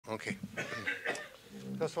Okay.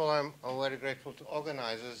 First of all, I'm very grateful to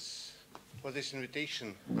organizers for this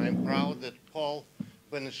invitation. I'm proud that Paul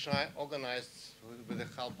Ben-Ishai organized, with the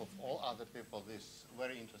help of all other people, this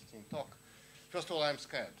very interesting talk. First of all, I'm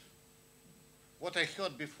scared. What I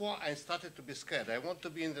heard before, I started to be scared. I want to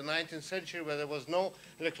be in the 19th century where there was no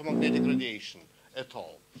electromagnetic radiation at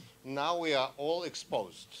all. Now we are all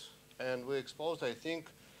exposed. And we're exposed, I think,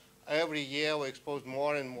 every year we're exposed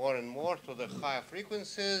more and more and more to the higher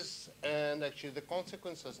frequencies, and actually the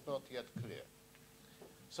consequence is not yet clear.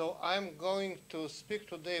 So I'm going to speak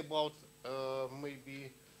today about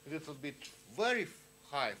maybe a little bit very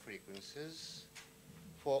high frequencies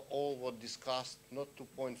for all what discussed, not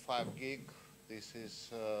 2.5 gig, this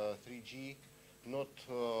is 3G, not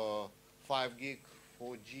 5 gig,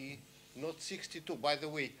 4G, not 62. By the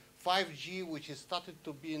way, 5G, which is started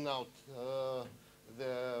to be now,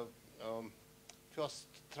 the first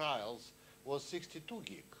trials was 62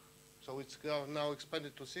 gig. So it's now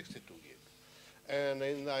expanded to 62 gig. And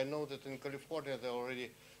I know that in California there are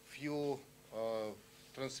already few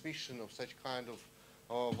transmission of such kind of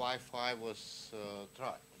Wi-Fi was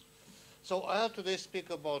tried. So I'll today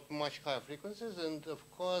speak about much higher frequencies, and of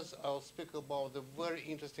course I'll speak about the very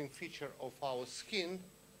interesting feature of our skin,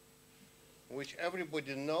 which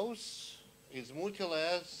everybody knows is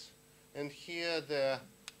multi-layers, and here the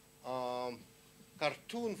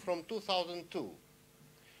cartoon from 2002,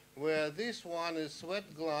 where this one is sweat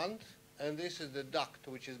gland, and this is the duct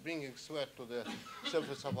which is bringing sweat to the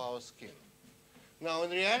surface of our skin. Now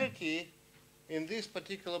in reality, in this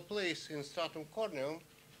particular place in stratum corneum,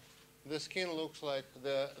 the skin looks like,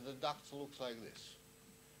 the ducts looks like this.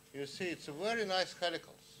 You see, it's a very nice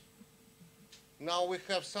helicals. Now we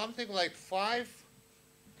have something like 5.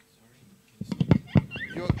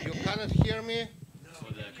 You cannot hear me?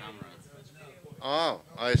 For the camera. Oh,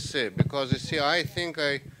 I see. Because you see, I think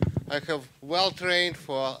I have well trained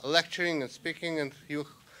for lecturing and speaking, and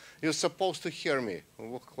you're supposed to hear me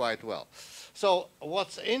quite well. So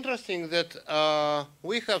what's interesting that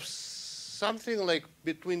we have something like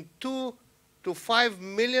between 2 to 5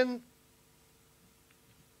 million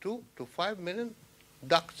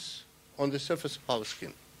ducts on the surface of our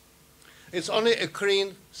skin. It's only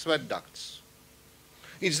occurring sweat ducts.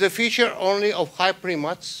 It's the feature only of high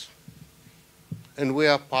primates, and we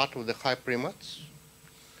are part of the high primates.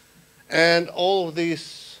 And all of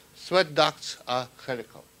these sweat ducts are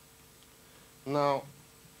helical. Now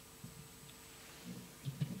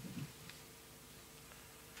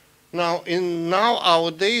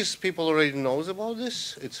nowadays, people already knows about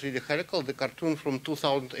this. It's really helical. The cartoon from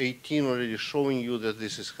 2018 already showing you that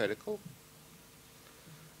this is helical.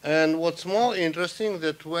 And what's more interesting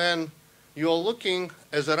that when you're looking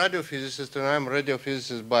as a radiophysicist, and I'm a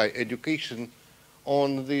radiophysicist by education,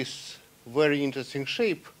 on this very interesting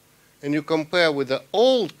shape, and you compare with the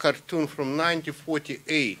old cartoon from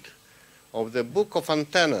 1948 of the Book of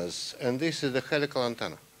Antennas, and this is the helical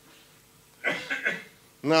antenna.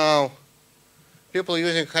 Now, people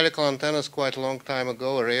using helical antennas quite a long time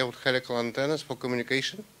ago, array of helical antennas for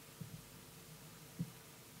communication.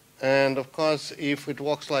 And of course, if it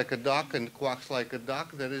walks like a duck and quacks like a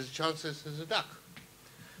duck, there is chances it's a duck.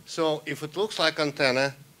 So if it looks like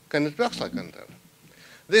antenna, can it work like antenna?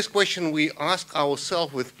 This question we asked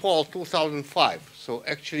ourselves with Paul 2005. So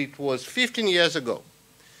actually it was 15 years ago.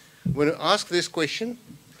 When we asked this question,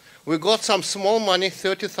 we got some small money,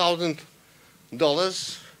 $30,000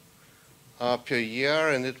 per year,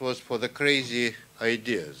 and it was for the crazy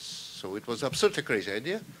ideas. So it was absolutely crazy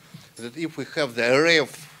idea that if we have the array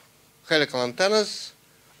of helical antennas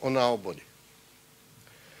on our body.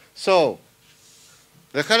 So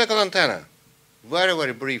the helical antenna, very,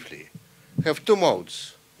 very briefly, have 2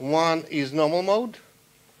 modes. One is normal mode,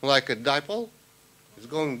 like a dipole. It's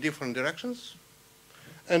going in different directions.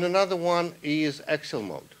 And another one is axial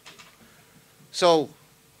mode. So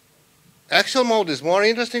axial mode is more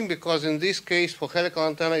interesting because in this case, for helical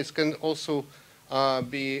antenna, it can also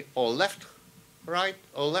be or left, right,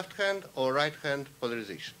 or left hand, or right hand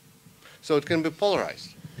polarization. So it can be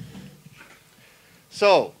polarized.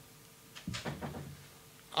 So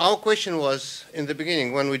our question was, in the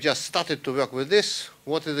beginning, when we just started to work with this,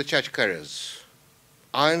 what are the charge carriers?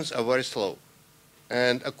 Ions are very slow.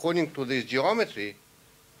 And according to this geometry,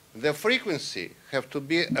 the frequency have to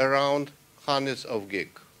be around hundreds of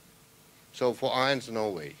gig. So for ions, no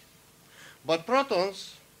way. But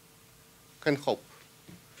protons can hop.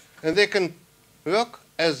 And they can work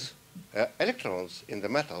as electrons in the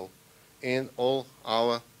metal in all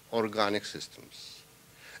our organic systems.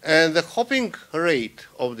 And the hopping rate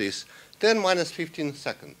of this, 10 minus 15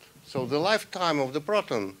 seconds. So the lifetime of the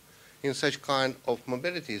proton in such kind of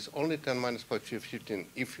mobility is only 10 minus 15.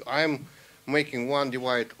 If I'm making one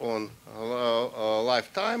divide on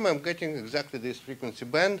lifetime, I'm getting exactly this frequency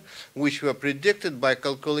band, which were predicted by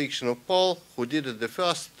calculation of Paul, who did it the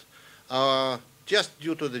first, just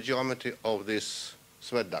due to the geometry of these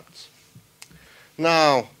sweat ducts.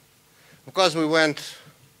 Now, of course, we went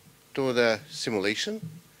to the simulation,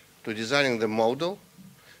 to designing the model,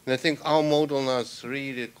 and I think our model is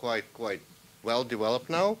really quite well developed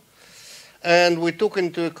now. And we took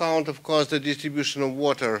into account, of course, the distribution of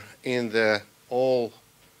water in the all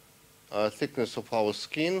thickness of our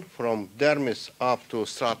skin, from dermis up to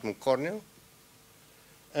stratum corneal.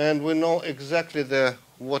 And we know exactly the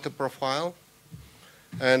water profile.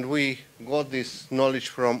 And we got this knowledge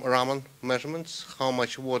from Raman measurements, how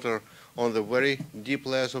much water on the very deep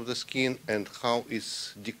layers of the skin and how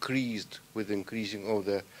it's decreased with increasing of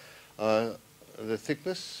the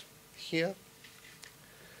thickness here.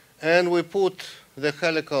 And we put the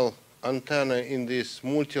helical antenna in this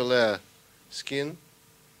multi-layer skin,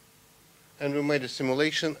 and we made a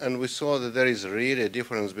simulation, and we saw that there is really a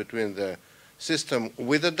difference between the system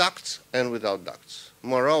with the ducts and without ducts.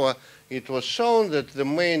 Moreover, it was shown that the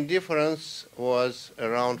main difference was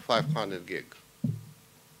around 500 gig.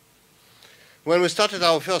 When we started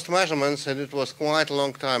our first measurements, and it was quite a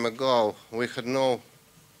long time ago, we had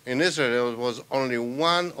in Israel, it was only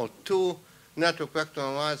 1 or 2 network vector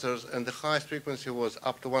analyzers, and the highest frequency was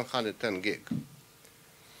up to 110 gig.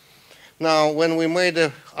 Now, when we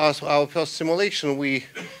made our first simulation, we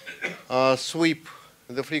sweep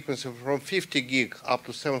the frequency from 50 gig up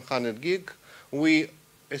to 700 gig. We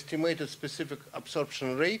estimated specific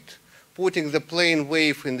absorption rate, putting the plane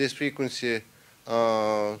wave in this frequency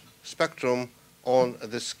spectrum on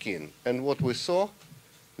the skin. And what we saw,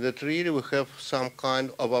 that really we have some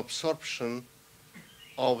kind of absorption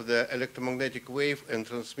of the electromagnetic wave and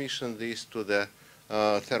transmission this to the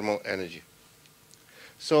thermal energy.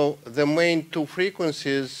 So the main two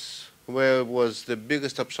frequencies where was the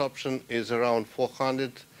biggest absorption is around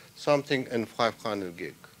 400 something and 500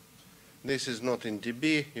 gig. This is not in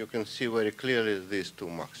dB. You can see very clearly these two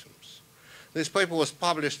maximums. This paper was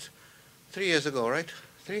published 3 years ago, right?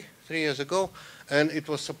 Three years ago, and it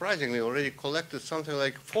was surprisingly already collected something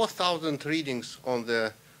like 4,000 readings on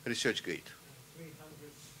the research gate.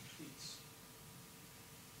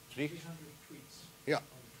 300 tweets. Yeah.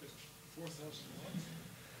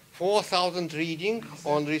 4,000 reading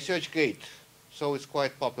on ResearchGate. So it's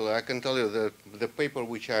quite popular. I can tell you that the paper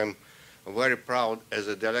which I'm very proud as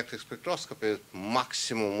a dielectric spectroscopy is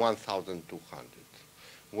maximum 1,200,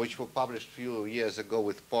 which were published a few years ago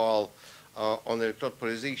with Paul on electrode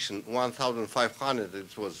polarization, 1,500.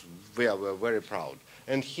 It was we're very proud.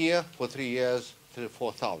 And here for 3 years,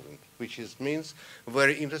 4,000, which means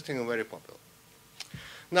very interesting and very popular.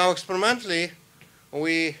 Now, experimentally,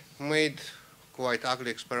 we made quite ugly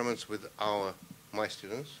experiments with my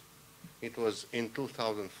students. It was in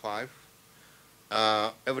 2005.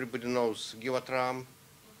 Everybody knows Givatram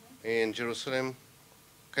in Jerusalem.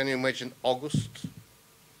 Can you imagine August?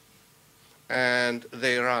 And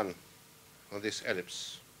they run on this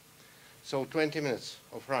ellipse. So 20 minutes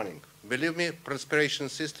of running. Believe me, perspiration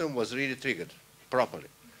system was really triggered properly.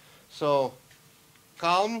 So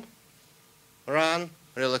calm, run,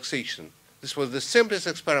 relaxation. This was the simplest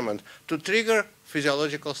experiment to trigger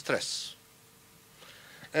physiological stress.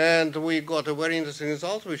 And we got a very interesting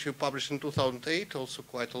result, which we published in 2008, also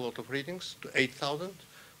quite a lot of readings, to 8,000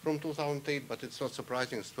 from 2008, but it's not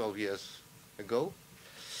surprising, it's 12 years ago.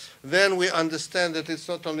 Then we understand that it's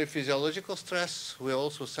not only physiological stress, we're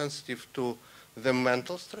also sensitive to the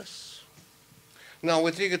mental stress. Now,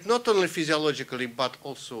 we triggered not only physiologically, but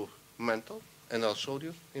also mental, and I'll show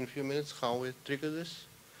you in a few minutes how we trigger this.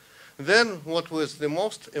 Then, what was the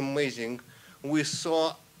most amazing, we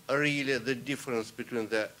saw really the difference between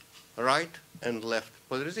the right and left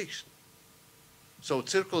polarization. So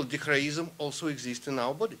circular dichroism also exists in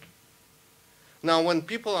our body. Now, when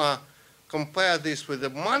people compare this with the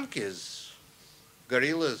monkeys,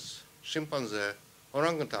 gorillas, chimpanzees,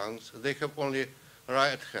 orangutans, they have only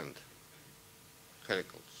right hand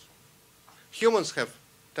helicals. Humans have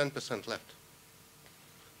 10% left.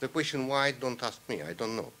 The question why, don't ask me, I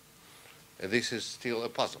don't know. This is still a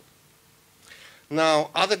puzzle. Now,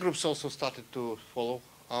 other groups also started to follow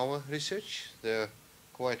our research. There are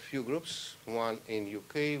quite a few groups, one in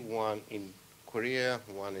UK, one in Korea,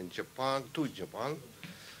 one in Japan, two in Japan,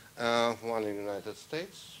 one in the United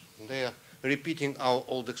States. They are repeating our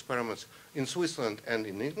old experiments in Switzerland and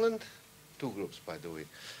in England, two groups, by the way.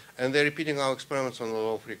 And they're repeating our experiments on the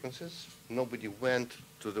low frequencies. Nobody went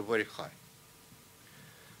to the very high.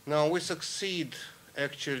 Now, we succeed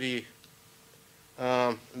actually,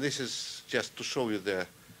 this is just to show you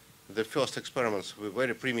the first experiments were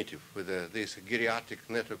very primitive with this geriatric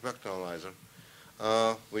network vector analyzer,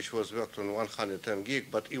 which was worked on 110 gig.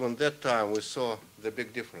 But even that time, we saw the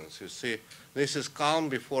big difference. You see, this is calm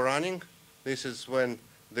before running. This is when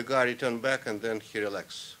the guy returned back, and then he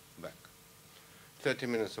relaxed back. 30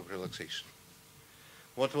 minutes of relaxation.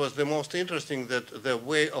 What was the most interesting, that the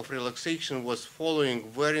way of relaxation was following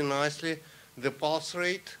very nicely the pulse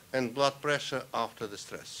rate and blood pressure after the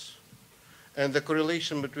stress. And the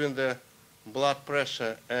correlation between the blood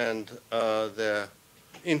pressure and the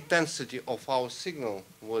intensity of our signal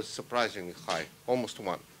was surprisingly high, almost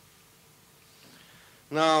 1.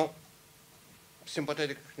 Now,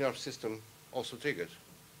 sympathetic nerve system also triggered.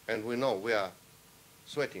 And we know we are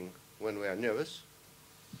sweating when we are nervous,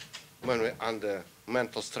 when we're under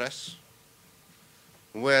mental stress,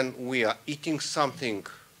 when we are eating something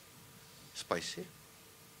spicy,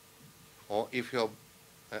 or if you're,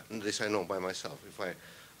 this I know by myself, if I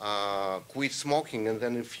quit smoking and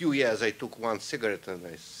then in a few years I took 1 cigarette and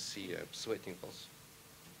I see I'm sweating also.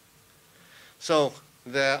 So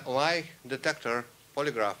the lie detector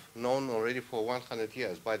polygraph, known already for 100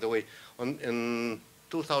 years. By the way, in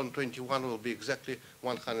 2021 will be exactly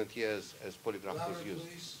 100 years as polygraph Louder, was used.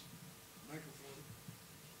 please. Microphone.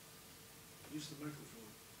 Use the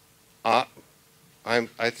microphone.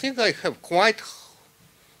 I think I have quite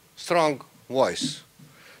strong voice,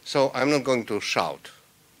 so I'm not going to shout.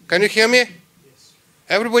 Can you hear me? Yes.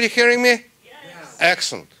 Everybody hearing me? Yes.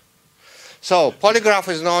 Excellent. So polygraph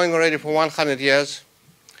is known already for 100 years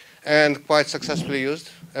and quite successfully used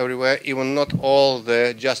everywhere. Even not all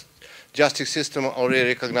the justice system already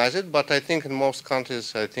recognize it, but I think in most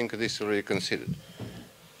countries, I think this is already considered.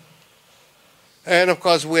 And of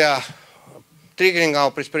course, we are triggering our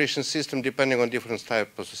perspiration system depending on different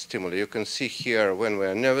types of stimuli. You can see here when we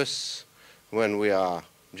are nervous, when we are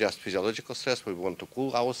just physiological stress, we want to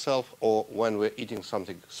cool ourselves, or when we're eating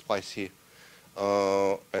something spicy,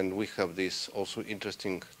 and we have this also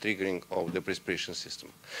interesting triggering of the perspiration system.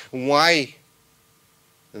 Why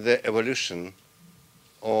the evolution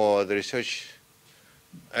or the research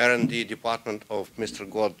R&D department of Mr.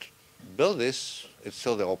 God built this, it's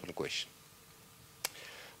still the open question.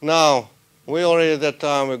 Now, we already at that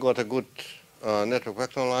time, we got a good network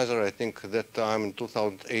vector analyzer. I think at that time in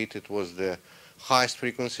 2008, it was the highest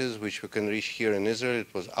frequencies which we can reach here in Israel.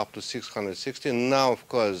 It was up to 660. Now, of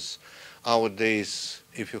course, nowadays,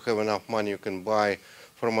 if you have enough money, you can buy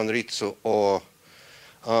from Anritsu or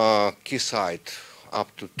Keysight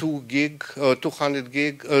up to 2 gig, 200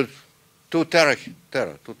 gig, 2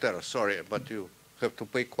 tera, sorry, but you have to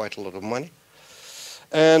pay quite a lot of money.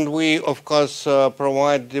 And we, of course,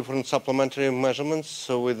 provide different supplementary measurements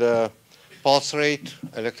with the pulse rate,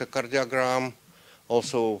 electrocardiogram.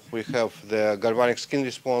 Also, we have the galvanic skin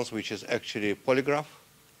response, which is actually polygraph.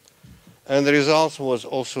 And the results was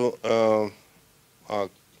also,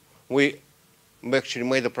 we actually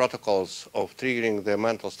made the protocols of triggering the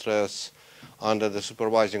mental stress under the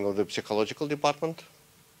supervising of the psychological department.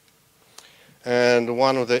 And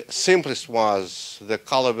one of the simplest was the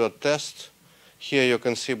color word test. Here you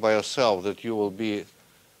can see by yourself that you will be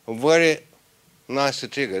very nicely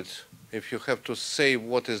triggered if you have to say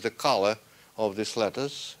what is the color of these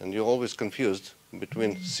letters, and you're always confused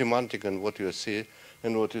between semantic and what you see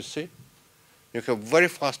and what you see. You have very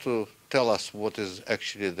fast to tell us what is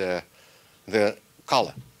actually the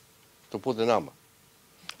color, to put the number.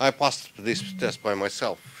 I passed this test by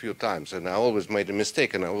myself a few times, and I always made a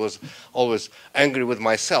mistake, and I was always angry with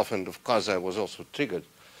myself, and of course I was also triggered.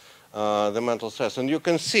 The mental stress. And you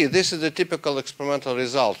can see this is the typical experimental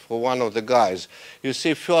result for one of the guys. You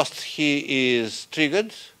see first he is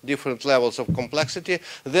triggered, different levels of complexity,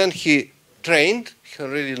 then he trained, he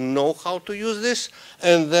really know how to use this,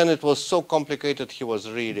 and then it was so complicated he was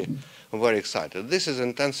really very excited. This is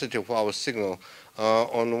intensity of our signal.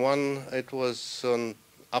 On one, it was on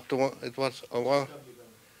up to one, it was on one,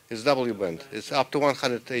 it's W band. It's up to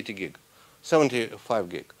 180 gig, 75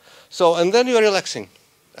 gig. So, and then you're relaxing.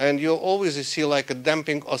 And you always see like a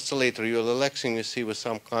damping oscillator. You're relaxing, you see, with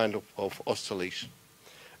some kind of oscillation.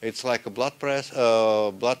 It's like a blood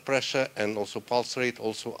pressure and also pulse rate.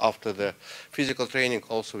 Also after the physical training,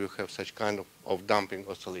 also you have such kind of damping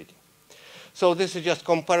oscillating. So this is just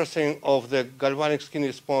comparison of the galvanic skin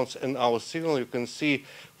response and our signal. You can see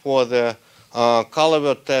for the color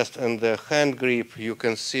word test and the hand grip, you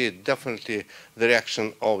can see definitely the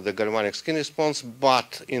reaction of the galvanic skin response.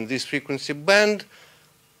 But in this frequency band,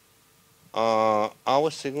 our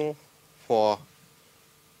signal for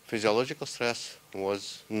physiological stress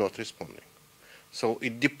was not responding. So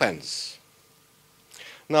it depends.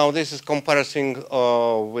 Now this is comparison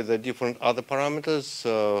with the different other parameters,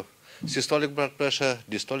 systolic blood pressure,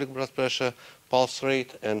 diastolic blood pressure, pulse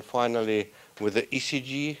rate, and finally with the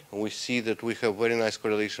ECG, we see that we have very nice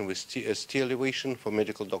correlation with ST elevation. For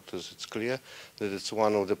medical doctors, it's clear that it's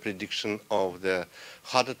one of the prediction of the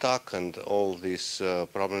heart attack and all these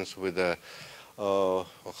problems with the heart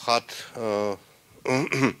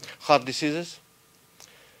diseases.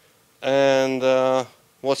 And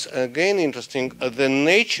what's again interesting, the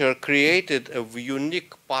nature created a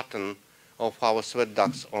unique pattern of our sweat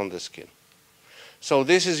ducts on the skin. So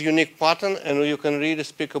this is unique pattern, and you can really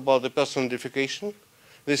speak about the person identification.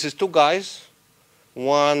 This is two guys.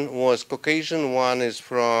 One was Caucasian, one is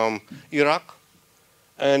from Iraq.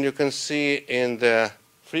 And you can see in the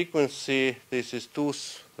frequency, this is two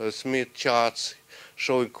Smith charts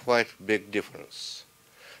showing quite big difference.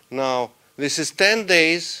 Now, this is 10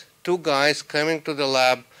 days, two guys coming to the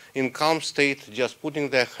lab in calm state, just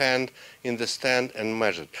putting their hand in the stand and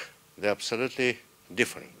measured. They're absolutely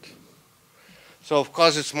different. So of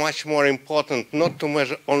course it's much more important not to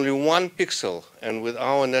measure only one pixel, and with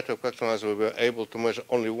our network optimizer we were able to measure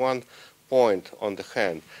only one point on the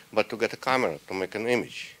hand, but to get a camera to make an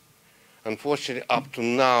image. Unfortunately, up to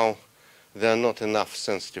now, there are not enough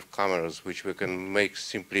sensitive cameras which we can make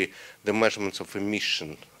simply the measurements of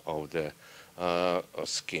emission of the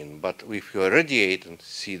skin. But if you irradiate and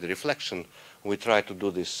see the reflection, we try to do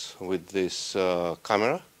this with this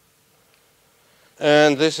camera.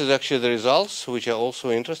 And this is actually the results, which are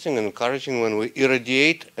also interesting and encouraging when we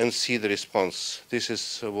irradiate and see the response.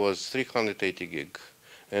 This was 380 gig,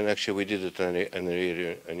 and actually we did it in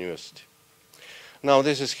the university. Now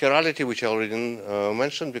this is chirality, which I already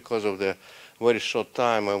mentioned. Because of the very short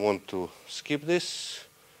time, I want to skip this,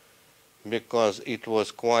 because it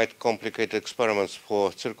was quite complicated experiments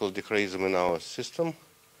for circular dichroism in our system.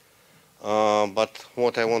 But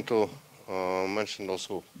what I want to mention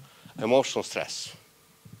also, emotional stress.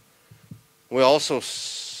 We also,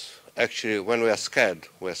 actually, when we are scared,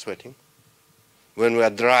 we are sweating. When we are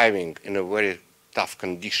driving in a very tough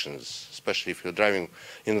conditions, especially if you're driving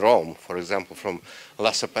in Rome, for example, from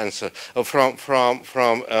La Sapienza, from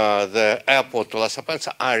the airport to La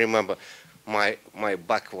Sapienza, I remember my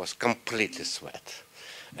back was completely sweat.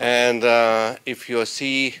 And if you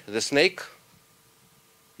see the snake,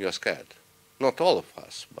 you're scared. Not all of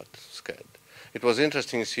us, but scared. It was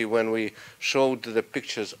interesting to see when we showed the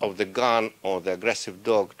pictures of the gun or the aggressive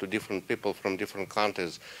dog to different people from different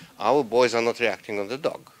countries. Our boys are not reacting on the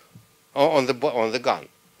dog, or on the gun,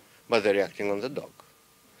 but they're reacting on the dog.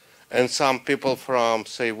 And some people from,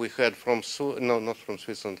 say, we had from, no, not from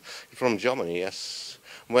Switzerland, from Germany, yes.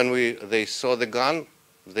 When they saw the gun,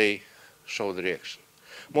 they showed the reaction.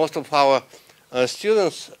 Most of our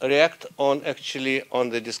students react actually on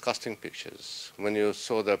the disgusting pictures. When you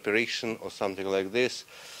saw the operation or something like this,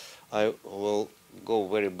 I will go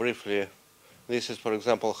very briefly. This is, for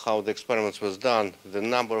example, how the experiments was done. The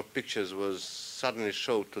number of pictures was suddenly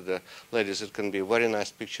showed to the ladies. It can be a very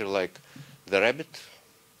nice picture like the rabbit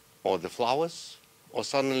or the flowers, or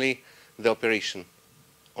suddenly the operation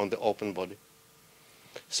on the open body.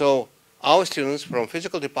 So our students from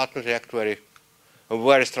physical department react very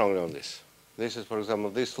strongly on this. This is, for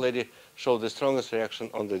example, this lady showed the strongest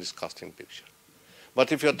reaction on the disgusting picture.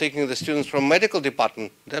 But if you're taking the students from medical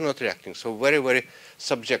department, they're not reacting. So very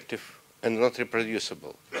subjective and not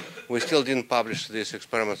reproducible. We still didn't publish these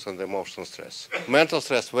experiments on the emotional stress. Mental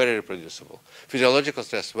stress, very reproducible. Physiological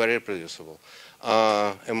stress, very reproducible.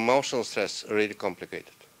 Emotional stress, really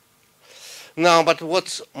complicated. Now, but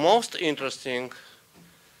what's most interesting,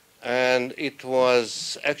 and it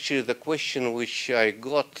was actually the question which I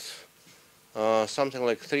got something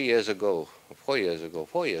like 4 years ago,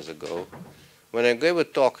 when I gave a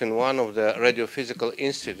talk in one of the radiophysical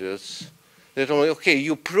institutes. They told me, okay,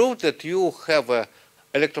 you proved that you have an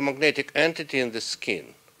electromagnetic entity in the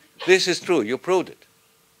skin. This is true, you proved it.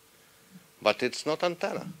 But it's not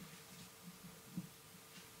antenna.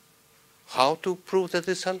 How to prove that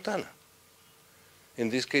it's antenna? In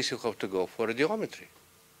this case, you have to go for radiometry.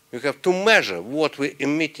 You have to measure what we're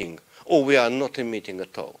emitting, or we are not emitting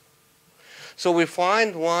at all. So we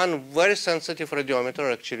find one very sensitive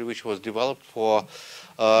radiometer, actually, which was developed for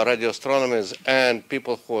radio astronomers and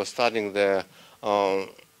people who are studying the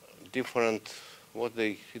different,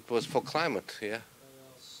 it was for climate, yeah?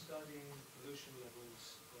 Studying pollution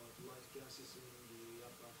levels of light gases in the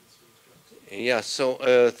upper atmosphere. Yeah,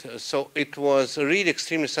 so it was a really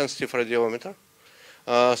extremely sensitive radiometer,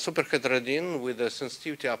 super heterodyne with a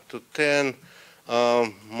sensitivity up to 10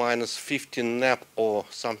 minus 15 nap or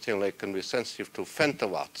something like, can be sensitive to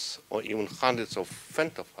femtowatts or even hundreds of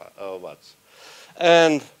femtowatts.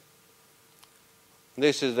 And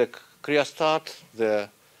this is the cryostat. The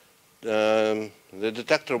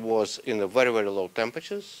detector was in the very, very low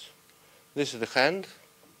temperatures. This is the hand,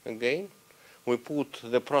 again. We put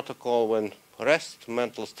the protocol when rest,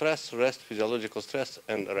 mental stress, rest, physiological stress,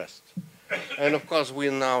 and rest. And of course, we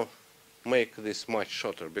now make this much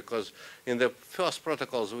shorter, because in the first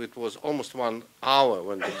protocols, it was almost 1 hour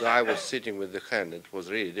when the guy was sitting with the hand. It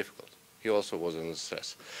was really difficult. He also was in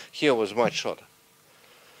stress. Here was much shorter.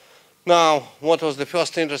 Now, what was the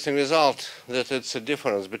first interesting result? That it's a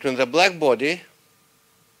difference between the black body.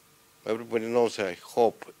 Everybody knows, I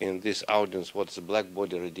hope, in this audience, what's the black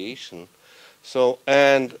body radiation. So,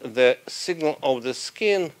 and the signal of the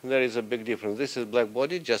skin, there is a big difference. This is black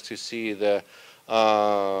body, just to see the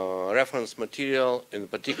reference material in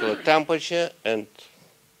particular temperature, and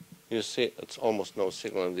you see it's almost no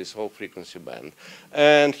signal in this whole frequency band.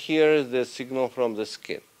 And here is the signal from the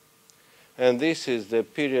skin. And this is the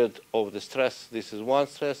period of the stress. This is one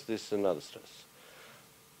stress, this is another stress.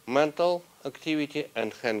 Mental activity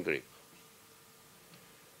and hand grip.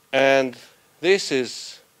 And this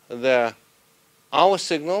is our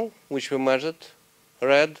signal, which we measured,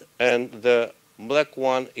 red, and the black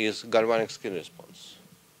one is galvanic skin response.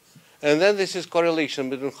 And then this is correlation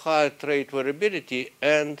between heart rate variability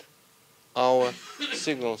and our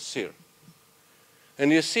signal here.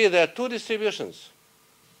 And you see there are two distributions.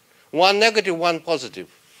 One negative, one positive.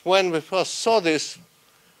 When we first saw this,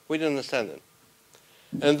 we didn't understand it.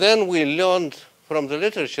 And then we learned from the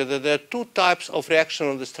literature that there are two types of reaction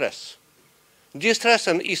on the stress. De-stress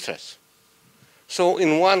and E-stress. So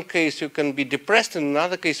in one case you can be depressed, in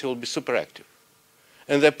another case you will be superactive.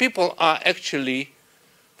 And the people are actually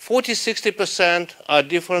 40–60% are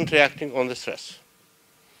different reacting on the stress.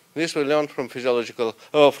 This we learned from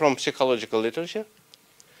from psychological literature.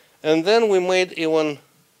 And then we made even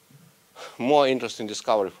more interesting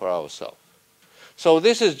discovery for ourselves. So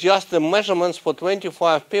this is just the measurements for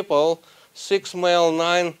 25 people, 6 male,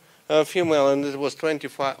 9 female, and it was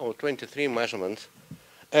 25 or 23 measurements.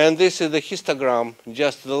 And this is the histogram,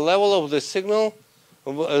 just the level of the signal,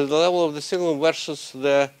 versus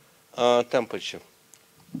the temperature.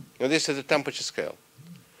 And this is the temperature scale.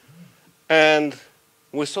 And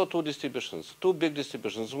we saw two distributions, two big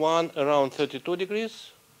distributions. One around 32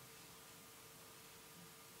 degrees,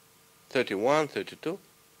 31, 32,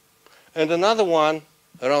 and another one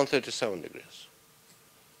around 37 degrees.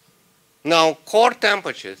 Now, core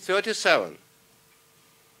temperature, 37,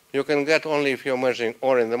 you can get only if you're measuring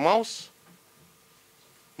or in the mouth,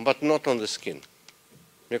 but not on the skin.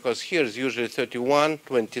 Because here is usually 31,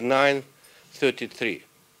 29, 33.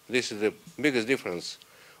 This is the biggest difference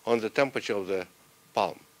on the temperature of the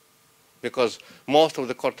palm. Because most of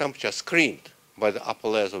the core temperature is screened by the upper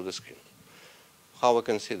layers of the skin. How we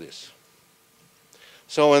can see this?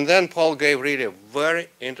 So, and then Paul gave really a very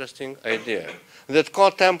interesting idea that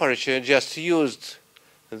core temperature just used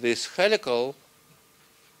these helical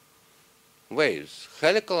waves,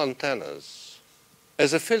 helical antennas,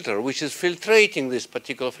 as a filter, which is filtrating these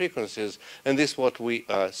particular frequencies, and this is what we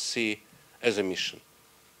see as emission.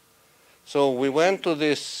 So we went to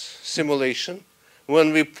this simulation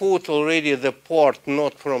when we put already the port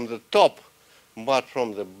not from the top, but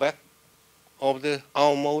from the back of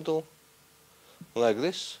our model, like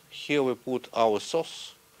this. Here we put our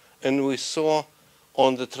source, and we saw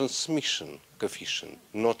on the transmission coefficient,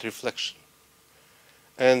 not reflection.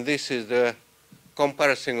 And this is the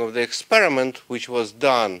comparison of the experiment which was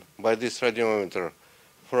done by this radiometer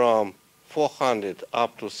from 400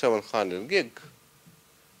 up to 700 gig.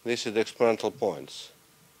 This is the experimental points.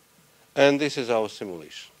 And this is our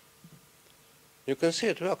simulation. You can see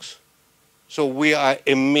it works. So we are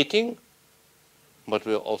emitting, but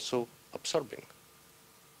we are also absorbing.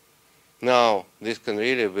 Now, this can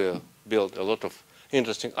really build a lot of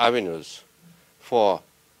interesting avenues for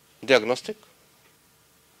diagnostic,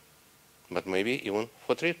 but maybe even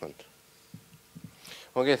for treatment.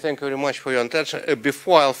 Okay, thank you very much for your attention.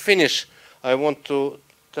 Before I'll finish, I want to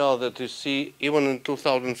tell that you see, even in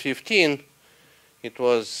 2015, it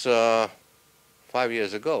was 5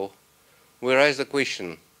 years ago, we raised the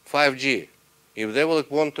question, 5G, if they will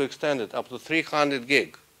want to extend it up to 300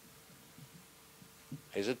 gig,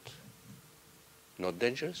 is it not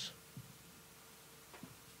dangerous?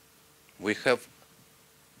 We have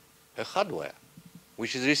a hardware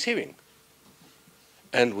which is receiving,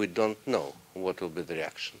 and we don't know what will be the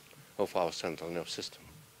reaction of our central nervous system.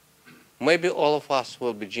 Maybe all of us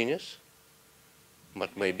will be genius,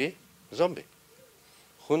 but maybe zombie.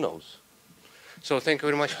 Who knows? So thank you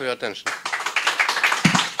very much for your attention.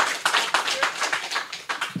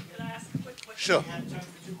 Can I ask a quick question? Sure. We have time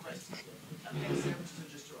for 2 questions.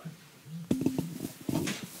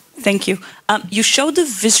 Thank you. You showed the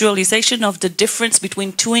visualization of the difference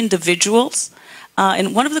between two individuals.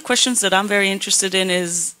 And one of the questions that I'm very interested in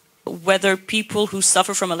is whether people who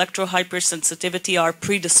suffer from electrohypersensitivity are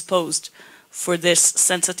predisposed for this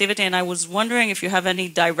sensitivity. And I was wondering if you have any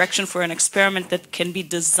direction for an experiment that can be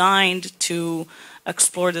designed to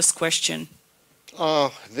explore this question.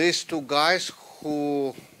 These two guys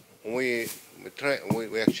who we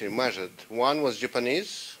actually measured, one was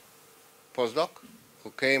Japanese postdoc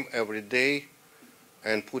who came every day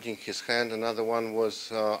and putting his hand. Another one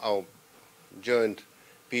was our joint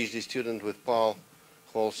PhD student with Paul,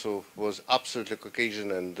 who also was absolutely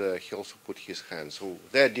Caucasian, and he also put his hand. So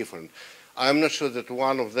they're different. I'm not sure that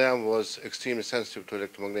one of them was extremely sensitive to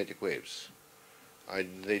electromagnetic waves.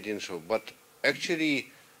 They didn't show. But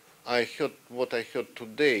actually, I heard what I heard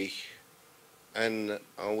today, and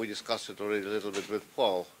we discussed it already a little bit with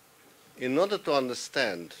Paul. In order to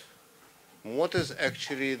understand what is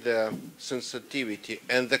actually the sensitivity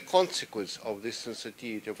and the consequence of this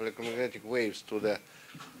sensitivity of electromagnetic waves to the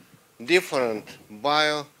different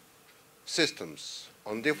biosystems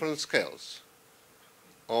on different scales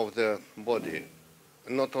of the body,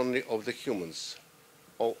 not only of the humans,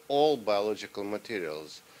 of all biological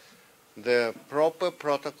materials, the proper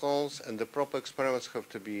protocols and the proper experiments have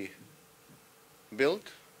to be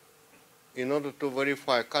built in order to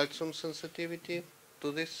verify calcium sensitivity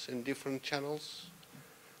to this in different channels,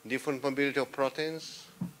 different mobility of proteins,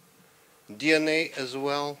 DNA as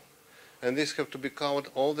well, and this have to be covered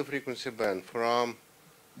all the frequency band from,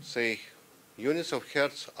 say, units of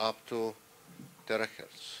hertz up to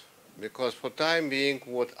terahertz. Because for time being,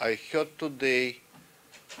 what I heard today,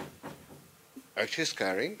 actually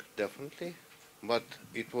scaring, definitely, but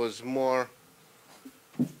it was more,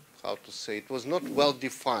 how to say, it was not well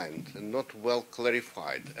defined and not well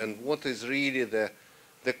clarified. And what is really the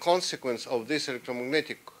consequence of this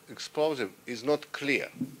electromagnetic explosive is not clear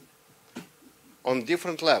on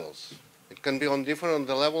different levels. It can be on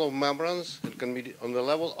the level of membranes, it can be on the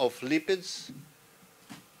level of lipids,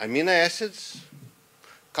 amino acids,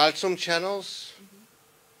 calcium channels,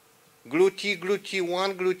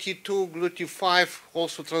 GLUT1, GLUT2, GLUT5,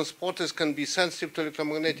 also transporters can be sensitive to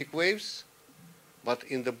electromagnetic waves, but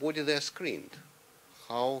in the body they are screened.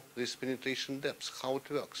 How this penetration depth, how it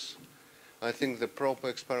works. I think the proper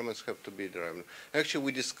experiments have to be derived. Actually,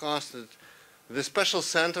 we discussed that the special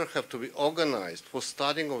center have to be organized for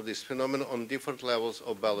studying of this phenomenon on different levels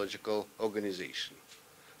of biological organization,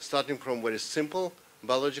 starting from very simple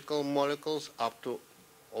biological molecules up to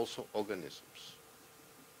also organisms.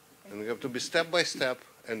 And we have to be step by step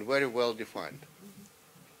and very well defined.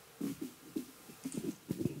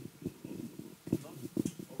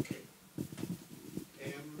 Okay.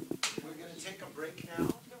 We're going to take a break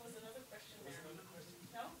now. There was another question there. Was there another question?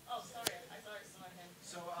 No? Oh, sorry. I thought I saw him.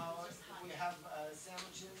 So we have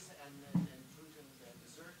sandwiches and fruit and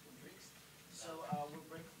dessert and drinks. So we'll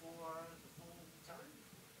break for the full time.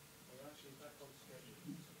 We're actually back on schedule.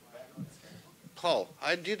 Back on schedule. Paul,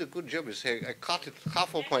 I did a good job. You say I cut it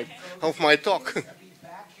half of my talk. We'll be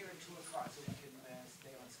back here at 2 o'clock so we can stay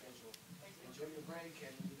on schedule. Enjoy your break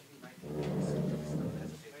and you can be my